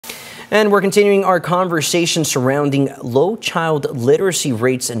And we're continuing our conversation surrounding low child literacy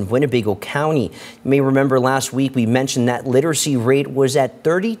rates in Winnebago County. You may remember last week we mentioned that literacy rate was at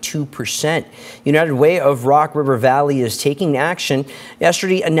 32%. United Way of Rock River Valley is taking action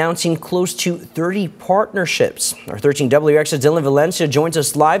yesterday, announcing close to 30 partnerships. Our 13 WRX's Dylan Valencia joins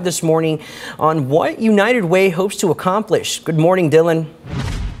us live this morning on what United Way hopes to accomplish. Good morning, Dylan.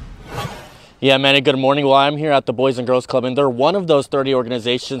 Yeah, Manny, good morning. Well, I'm here at the Boys and Girls Club, and they're one of those 30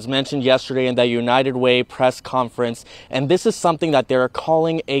 organizations mentioned yesterday in that United Way press conference. And this is something that they're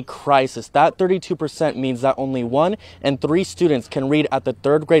calling a crisis. That 32% means that only 1 in 3 students can read at the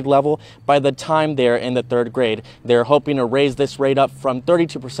 3rd grade level by the time they're in the 3rd grade. They're hoping to raise this rate up from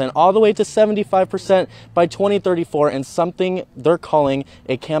 32% all the way to 75% by 2034, and something they're calling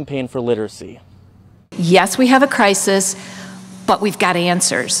a campaign for literacy. Yes, we have a crisis, but we've got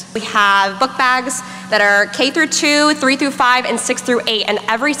answers. We have book bags that are K through 2, 3 through 5, and 6 through 8, and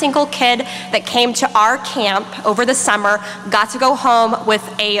every single kid that came to our camp over the summer got to go home with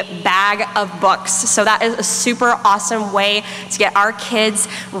a bag of books. So that is a super awesome way to get our kids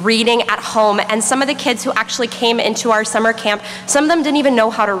reading at home. And some of the kids who actually came into our summer camp, some of them didn't even know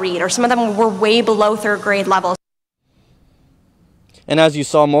how to read, or some of them were way below 3rd grade level. And as you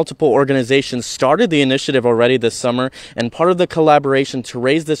saw, multiple organizations started the initiative already this summer, and part of the collaboration to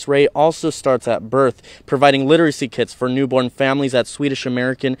raise this rate also starts at birth, providing literacy kits for newborn families at Swedish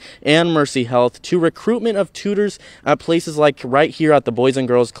American and Mercy Health, to recruitment of tutors at places like right here at the Boys and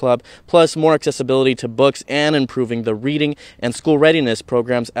Girls Club, plus more accessibility to books and improving the reading and school readiness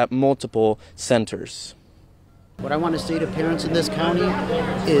programs at multiple centers. What I want to say to parents in this county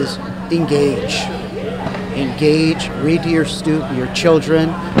is engage. Engage, read to your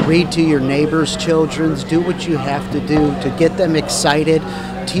children, read to your neighbors' children, do what you have to do to get them excited,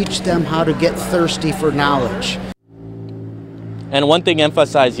 teach them how to get thirsty for knowledge. And one thing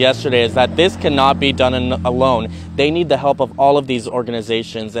emphasized yesterday is that this cannot be done alone. They need the help of all of these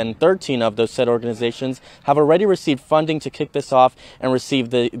organizations, and 13 of those said organizations have already received funding to kick this off and receive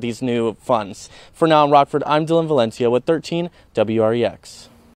these new funds. For now in Rockford, I'm Dylan Valencia with 13 WREX.